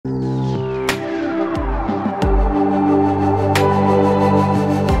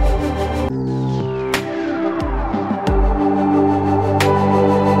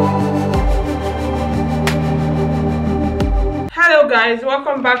guys,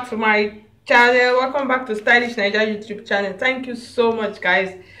 welcome back to my channel. Welcome back to Stylish Naija YouTube channel. Thank you so much,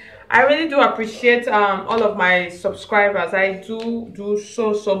 guys. I really do appreciate all of my subscribers. I do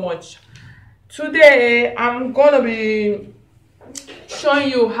so much. Today I'm gonna be showing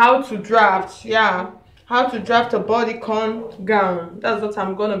you how to draft, how to draft a bodycon gown. That's what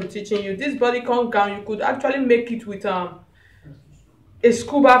I'm gonna be teaching you. This bodycon gown, you could actually make it with a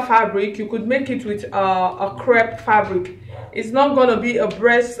scuba fabric. You could make it with a crepe fabric. It's not going to be a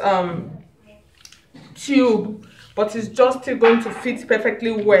breast tube, but it's just still going to fit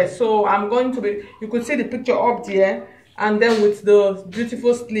perfectly well. So I'm going to be, you could see the picture up there, and then with the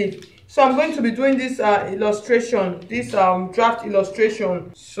beautiful sleeve. So I'm going to be doing this illustration, this draft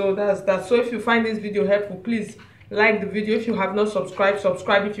illustration. So that's that. So if you find this video helpful, please like the video. If you have not subscribed,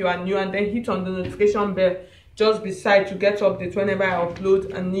 subscribe if you are new, and then hit on the notification bell just beside to get updates whenever I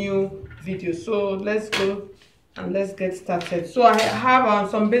upload a new video. So let's go and let's get started. So I have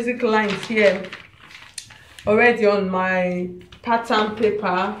some basic lines here already on my pattern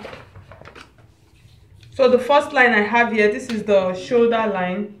paper. So the first line I have here, this is the shoulder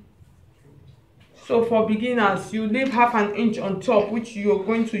line. So for beginners, you leave half an inch on top, which you're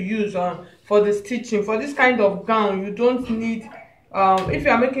going to use for the stitching. For this kind of gown, you don't need if you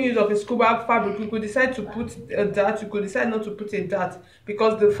are making use of a scuba fabric, you could decide to put a dart, you could decide not to put a dart,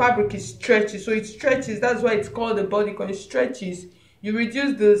 because the fabric is stretchy. So it stretches, that's why it's called the bodycon. It stretches, you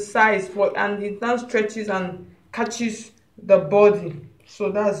reduce the size and it now stretches and catches the body.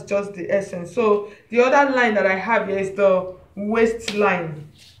 So that's just the essence. So the other line that I have here is the waist line.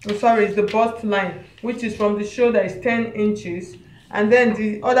 I'm sorry, it's the bust line, which is from the shoulder, is 10 inches. And then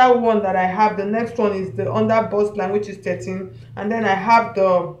the other one that I have, the next one, is the under bust line, which is 13. And then I have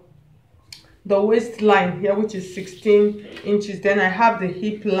the waist line here, which is 16 inches. Then I have the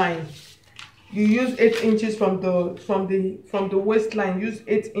hip line. You use 8 inches from the waist line. Use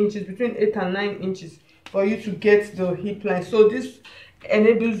 8 inches, between 8 and 9 inches, for you to get the hip line. So this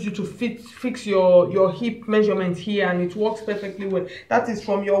enables you to fix your hip measurement here, and it works perfectly well. That is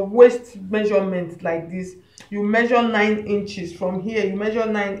from your waist measurement, like this. You measure 9 inches from here. You measure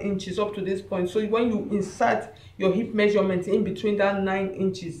 9 inches up to this point. So when you insert your hip measurement in between that 9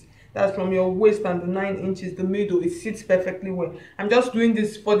 inches, that's from your waist and the 9 inches, the middle, it sits perfectly well. I'm just doing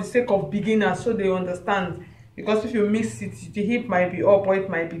this for the sake of beginners, so they understand, because if you mix it, the hip might be up or it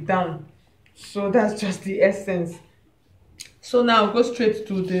might be down. So that's just the essence. So now I'll go straight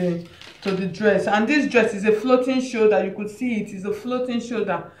to the dress. And this dress is a floating shoulder. You could see it is a floating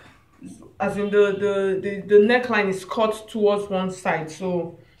shoulder, as in the neckline is cut towards one side.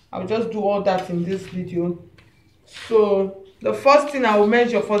 So I'll just do all that in this video. So the first thing I will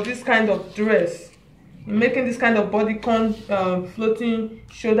measure for this kind of dress, making this kind of bodycon floating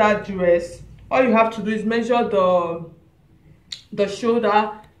shoulder dress, all you have to do is measure the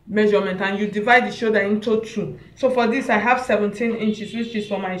shoulder measurement, and you divide the shoulder into 2. So for this I have 17 inches, which is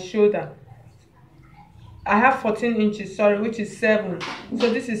for my shoulder. I have 14 inches, sorry, which is 7.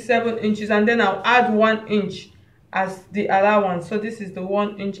 So this is 7 inches, and then I'll add 1 inch as the allowance. So this is the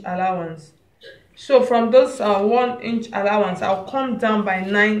 1 inch allowance. So from those 1 inch allowance, I'll come down by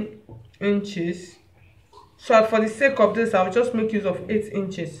 9 inches. So for the sake of this, I'll just make use of 8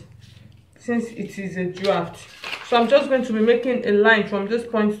 inches, since it is a draft. So I'm just going to be making a line from this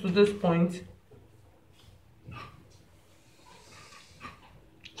point to this point.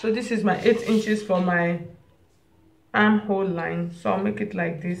 So this is my 8 inches for my armhole line. So I'll make it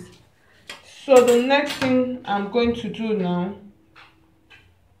like this. So the next thing I'm going to do now,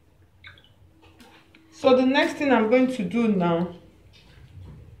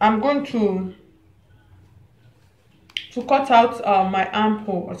 I'm going to cut out my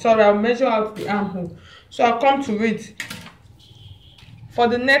armhole. Sorry, I'll measure out the armhole. So I'll come to it. For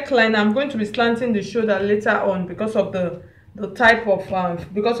the neckline, I'm going to be slanting the shoulder later on, because of the type of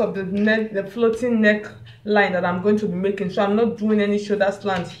because of the floating neck line that I'm going to be making. So I'm not doing any shoulder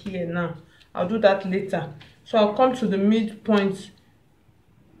slant here now. I'll do that later. So I'll come to the midpoint.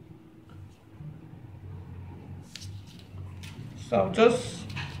 So I'll just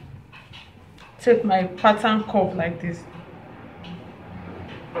take my pattern curve like this.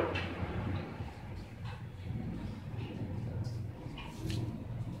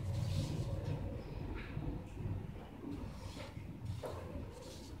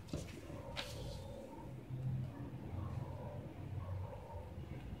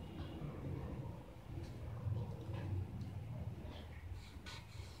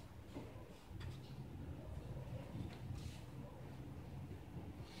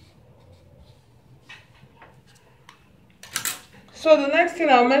 So the next thing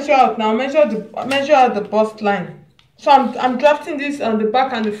I'll measure out now, measure out the bust line. So I'm drafting this on the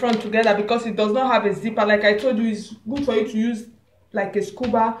back and the front together because it does not have a zipper. Like I told you, it's good for you to use like a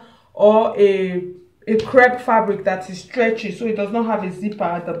scuba or a crepe fabric that is stretchy, so it does not have a zipper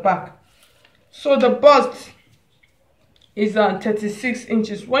at the back. So the bust is 36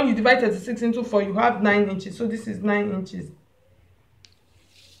 inches. When you divide 36 into 4, you have 9 inches. So this is 9 inches.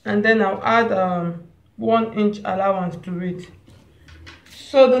 And then I'll add 1 inch allowance to it.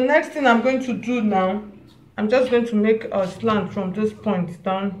 So the next thing I'm going to do now, I'm just going to make a slant from this point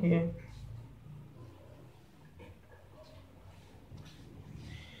down here.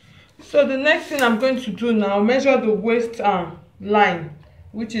 So the next thing I'm going to do now, measure the waist line,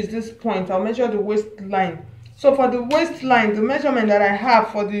 which is this point. I'll measure the waistline. So for the waistline, the measurement that I have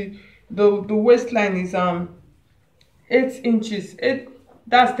for the waistline is 8 inches.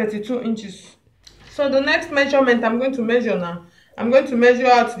 That's 32 inches. So the next measurement I'm going to measure now, I'm going to measure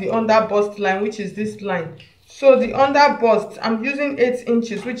out the under bust line, which is this line. So the under bust, I'm using 8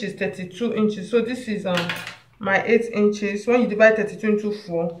 inches, which is 32 inches. So this is my 8 inches. When you divide 32 into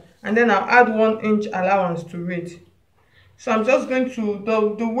 4, and then I'll add 1 inch allowance to it. So I'm just going to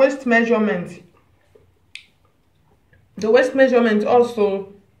the waist measurement. The waist measurement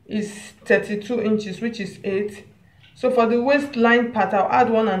also is 32 inches, which is 8. So for the waistline part, I'll add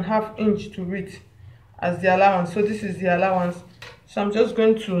 1.5 inch to it as the allowance. So this is the allowance. So I'm just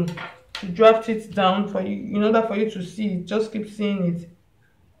going to draft it down for you in order for you to see it. Just keep seeing it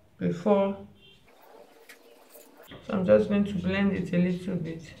before. So I'm just going to blend it a little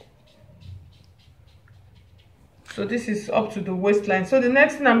bit. So this is up to the waistline. So the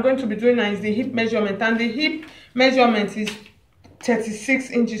next thing I'm going to be doing now is the hip measurement, and the hip measurement is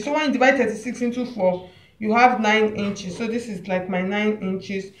 36 inches. So when you divide 36 into 4, you have 9 inches. So this is like my 9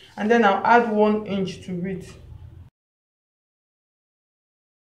 inches, and then I'll add 1 inch to it.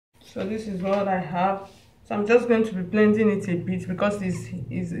 So this is what I have. So I'm just going to be blending it a bit because this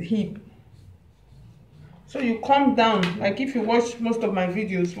is a hip. So you come down, like if you watch most of my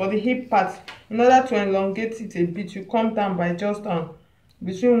videos for the hip part, in order to elongate it a bit, you come down by just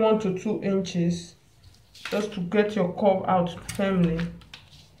between 1 to 2 inches, just to get your curve out firmly.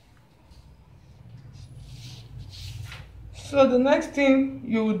 So the next thing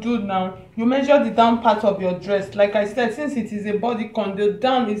you will do now, you measure the down part of your dress. Like I said, since it is a bodycon, the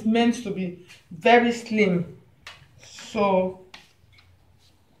down is meant to be very slim. So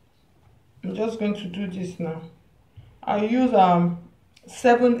I'm just going to do this now. I use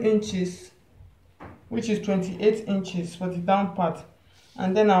 7 inches, which is 28 inches for the down part,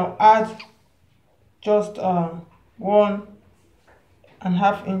 and then I'll add just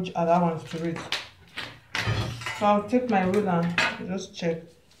 1.5 inch allowance to it. So I'll take my ruler and just check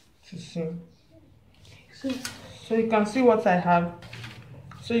to see. So you can see what I have.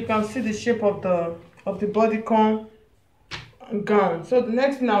 So you can see the shape of the bodycon gown. So the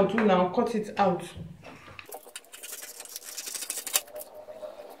next thing I'll do now, cut it out.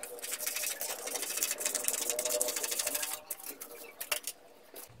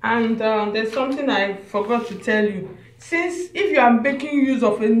 And there's something I forgot to tell you. Since if you are making use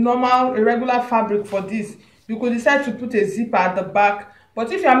of a regular fabric for this, you could decide to put a zipper at the back.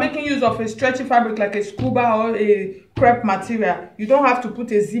 But if you are making use of a stretchy fabric like a scuba or a crepe material, you don't have to put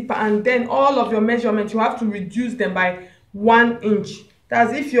a zipper, and then all of your measurements, you have to reduce them by 1 inch.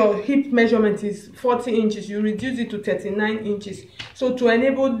 That's if your hip measurement is 40 inches, you reduce it to 39 inches. So to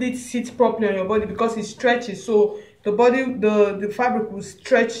enable it sit properly on your body, because it stretches, so the fabric will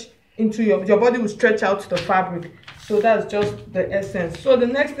stretch into your body will stretch out the fabric. So that's just the essence. So the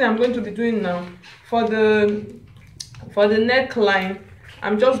next thing I'm going to be doing now, for the neckline,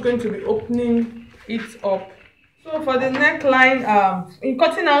 I'm just going to be opening it up. So for the neckline, in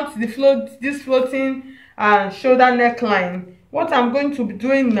cutting out this floating shoulder neckline, what I'm going to be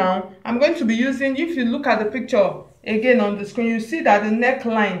doing now, I'm going to be using, if you look at the picture again on the screen, you see that the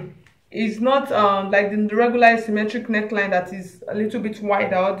neckline is not like the regular symmetric neckline that is a little bit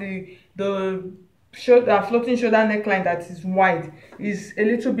wider, or the floating shoulder neckline that is wide is a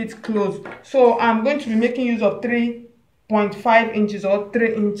little bit close. So I'm going to be making use of 3.5 inches or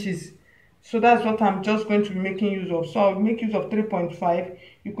 3 inches. So that's what I'm just going to be making use of. So I'll make use of 3.5.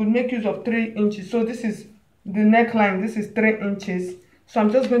 You could make use of 3 inches. So this is the neckline, this is 3 inches. So I'm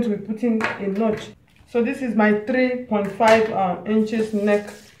just going to be putting a notch. So this is my 3.5 inches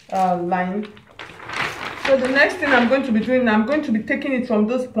neck line. So the next thing I'm going to be doing, I'm going to be taking it from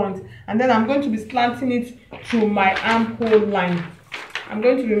this point, and then I'm going to be slanting it to my armhole line. I'm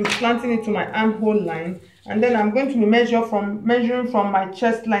going to be slanting it to my armhole line, and then I'm going to be measuring from my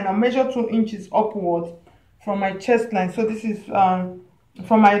chest line. I'll measure 2 inches upward from my chest line. So this is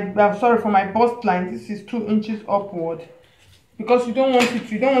from my from my bust line, this is 2 inches upward, because you don't want it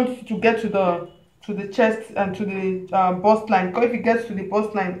to get to the chest and to the bust line, because if it gets to the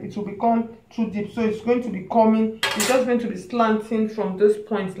bust line it will become too deep. So it's going to be coming, it's just going to be slanting from those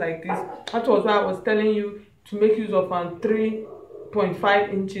points like this. That was why I was telling you to make use of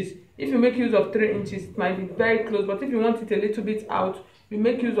 3.5 inches. If you make use of 3 inches, it might be very close, but if you want it a little bit out, you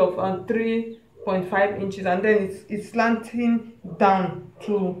make use of 3.5 inches, and then it's slanting down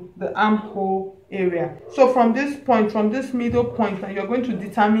to the armhole area. So from this point, from this middle point, now you're going to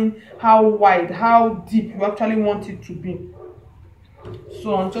determine how wide, how deep you actually want it to be.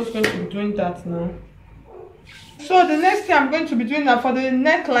 So I'm just going to be doing that now. So the next thing I'm going to be doing now for the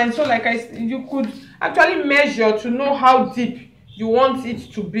neckline, so like you could actually measure to know how deep you want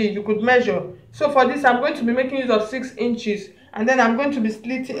it to be. You could measure. So for this, I'm going to be making use of 6 inches, and then I'm going to be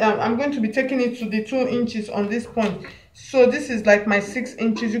splitting, I'm going to be taking it to the 2 inches on this point. So this is like my 6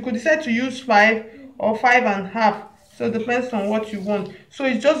 inches. You could decide to use 5 or 5.5. So it depends on what you want. So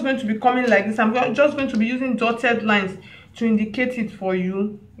it's just going to be coming like this. I'm just going to be using dotted lines to indicate it for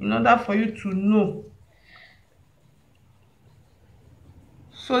you, in order for you to know.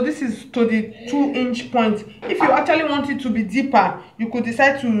 So this is to the 2-inch point. If you actually want it to be deeper, you could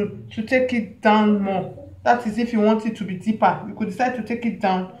decide to take it down more. That is, if you want it to be deeper, you could decide to take it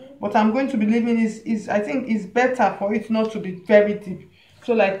down. But I'm going to be leaving is I think it's better for it not to be very deep.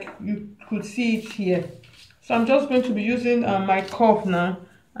 So like you could see it here. So I'm just going to be using my curve now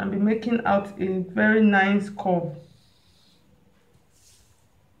and be making out a very nice curve.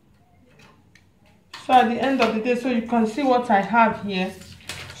 So at the end of the day, so you can see what I have here.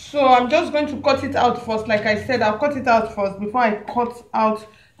 So I'm just going to cut it out first. Like I said, I'll cut it out first before I cut out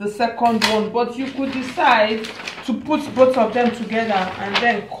the second one. But you could decide to put both of them together and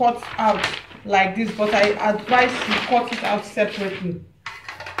then cut out like this. But I advise you cut it out separately.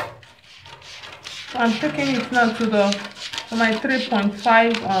 So I'm taking it now to my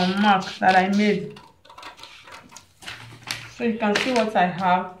 3.5 mark that I made. So you can see what I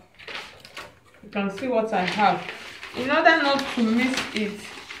have. You can see what I have. In order not to miss it,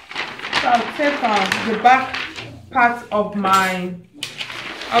 so I'll take the back part of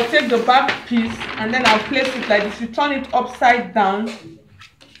I'll take the back piece and then I'll place it like this. You turn it upside down.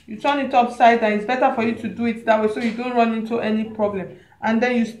 You turn it upside down. It's better for you to do it that way so you don't run into any problem. And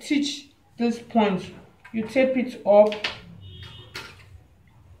then you stitch this point. You tape it up.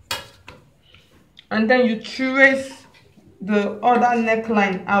 And then you trace the other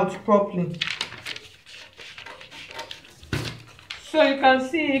neckline out properly. So you can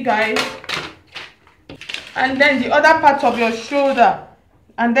see, guys, and then the other part of your shoulder,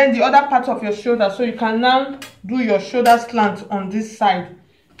 and then the other part of your shoulder. So you can now do your shoulder slant on this side.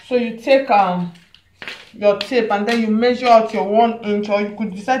 So you take your tape and then you measure out your 1 inch, or you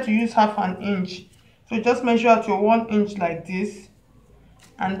could decide to use half an inch. So you just measure out your 1 inch like this,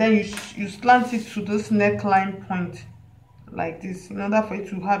 and then you slant it to this neckline point like this, in order for you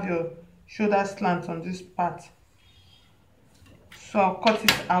to have your shoulder slant on this part. So I'll cut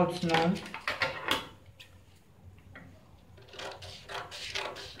it out now.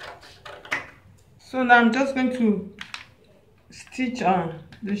 So now I'm just going to stitch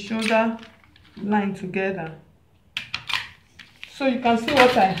the shoulder line together. So you can see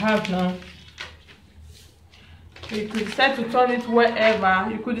what I have now. So you could decide to turn it wherever.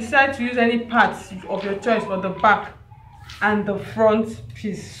 You could decide to use any parts of your choice for the back and the front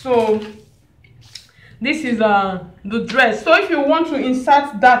piece. So this is the dress. So if you want to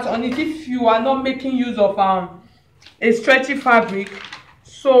insert that on it, if you are not making use of a stretchy fabric,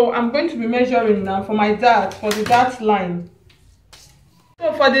 so I'm going to be measuring now for my dart, for the dart line.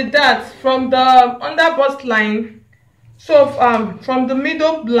 So for the dart, from the under bust line, so from the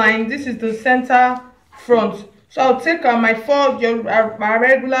middle line, this is the center front. So I'll take my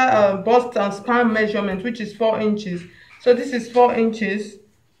regular bust and span measurement, which is 4 inches. So this is 4 inches.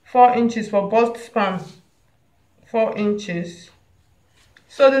 4 inches for bust span, 4 inches.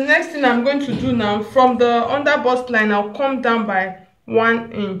 So the next thing I'm going to do now, from the under bust line, I'll come down by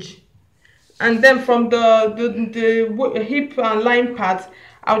 1 inch, and then from the hip line part,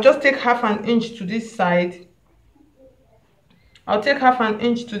 I'll just take half an inch to this side. I'll take half an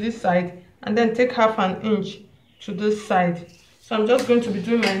inch to this side, and then take half an inch to this side. So I'm just going to be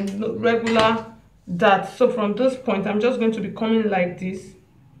doing my regular dart. So from this point, I'm just going to be coming like this.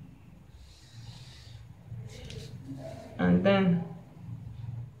 And then,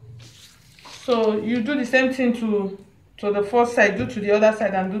 so you do the same thing to the first side, do to the other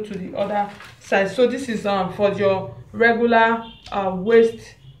side, and do to the other side. So this is for your regular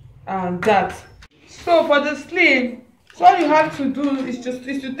waist dart. So for the sleeve, so So all you have to do is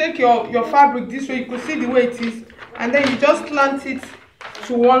to take your fabric this way. You could see the way it is, and then you just slant it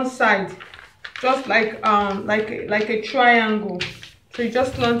to one side, just like a triangle. So you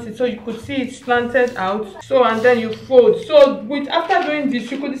just slant it, so you could see it slanted out. So and then you fold. So after doing this,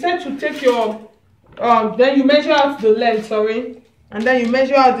 you could decide to take your then you measure out the length, sorry, and then you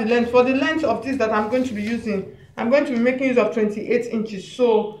measure out the length. For the length of this that I'm going to be using, I'm going to be making use of 28 inches.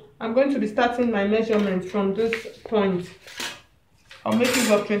 So I'm going to be starting my measurement from this point. I'll make use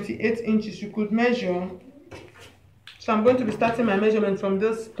of 28 inches. You could measure. So I'm going to be starting my measurement from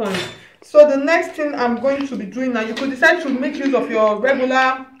this point. So the next thing I'm going to be doing now, you could decide to make use of your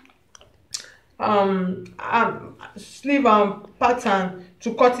regular sleeve pattern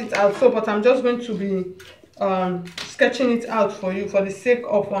to cut it out. So but I'm just going to be sketching it out for you for the sake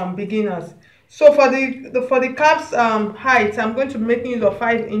of beginners. So for the cap's height, I'm going to be making use of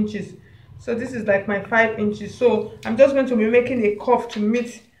 5 inches. So this is like my 5 inches. So I'm just going to be making a curve to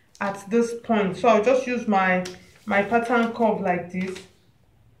meet at this point. So I'll just use my pattern curve like this,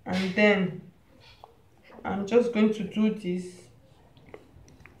 and then I'm just going to do this.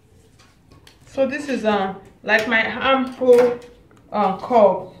 So this is like my armhole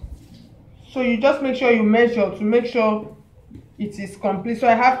curve. So you just make sure you measure to make sure it is complete. So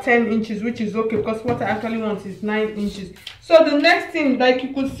I have 10 inches, which is okay because what I actually want is 9 inches. So the next thing, like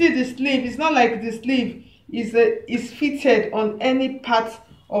you could see the sleeve, it's not like the sleeve is fitted on any part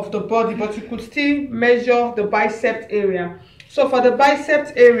of the body, but you could still measure the bicep area. So for the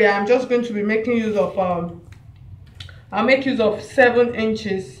bicep area, I'm just going to be making use of I'll make use of 7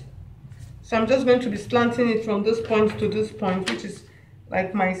 inches. So I'm just going to be slanting it from this point to this point, which is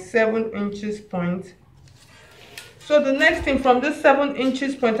like my 7 inches point. So the next thing, from this 7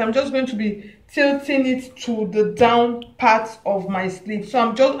 inches point, I'm just going to be tilting it to the down part of my sleeve. So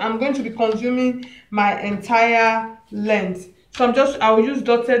I'm going to be consuming my entire length. So I'll use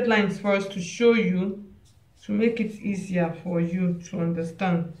dotted lines first to show you, to make it easier for you to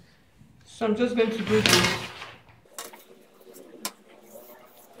understand. So I'm just going to do this.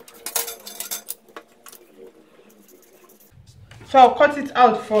 So I'll cut it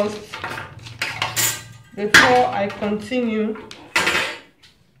out first before I continue.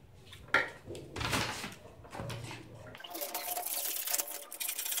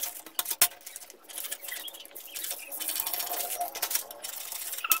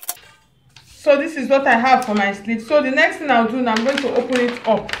 So this is what I have for my sleeve. So the next thing I'll do now, I'm going to open it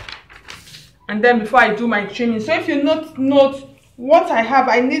up, and then before I do my trimming. So if you note what I have,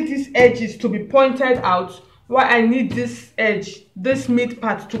 I need these edges to be pointed out, while I need this edge, this mid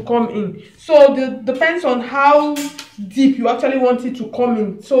part, to come in. So depends on how deep you actually want it to come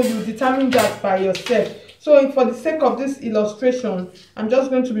in. So you determine that by yourself. So for the sake of this illustration, I'm just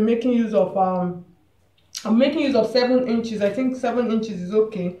going to be making use of I'm making use of 7 inches. I think 7 inches is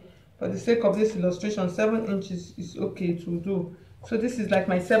okay. For the sake of this illustration, 7 inches is okay to do. So this is like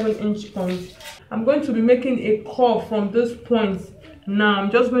my 7-inch point. I'm going to be making a curve from this point. Now I'm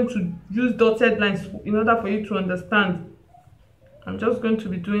just going to use dotted lines in order for you to understand. I'm just going to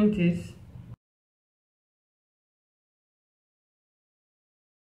be doing this.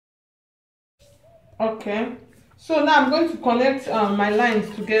 Okay, so now I'm going to connect my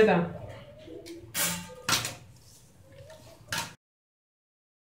lines together.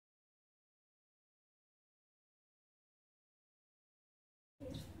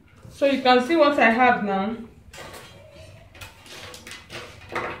 So you can see what I have now.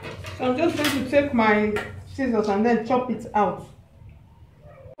 So I'm just going to take my scissors and then chop it out.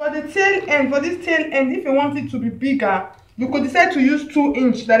 For the tail end, for this tail end, if you want it to be bigger, you could decide to use 2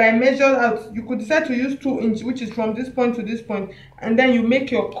 inch that I measured out. You could decide to use 2 inch, which is from this point to this point, and then you make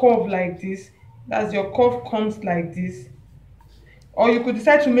your curve like this. That's your curve comes like this. Or you could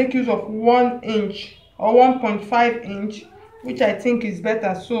decide to make use of 1 inch or 1.5 inch, which I think is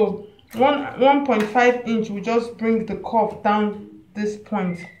better. So 1.5 inch will just bring the curve down this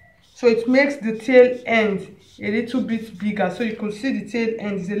point. So it makes the tail end a little bit bigger. So you could see the tail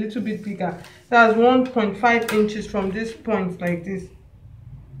end is a little bit bigger. That's 1.5 inches from this point like this.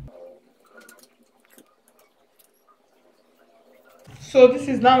 So this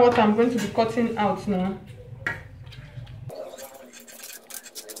is now what I'm going to be cutting out now.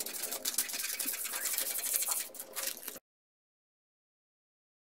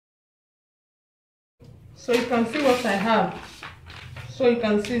 So you can see what I have. So you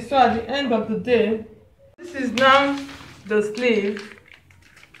can see, so at the end of the day, this is now the sleeve.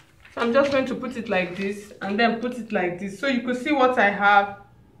 So I'm just going to put it like this and then put it like this. So you could see what I have.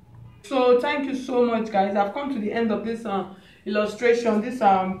 So thank you so much, guys. I've come to the end of this illustration, this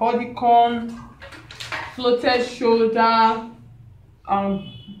bodycon floated shoulder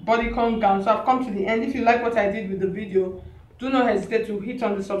bodycon gown. So I've come to the end. If you like what I did with the video, do not hesitate to hit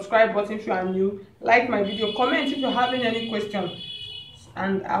on the subscribe button if you are new, like my video, comment if you're having any question,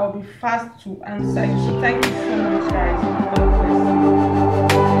 and I'll be fast to answer you. So thank you so much, guys. God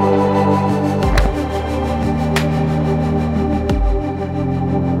bless.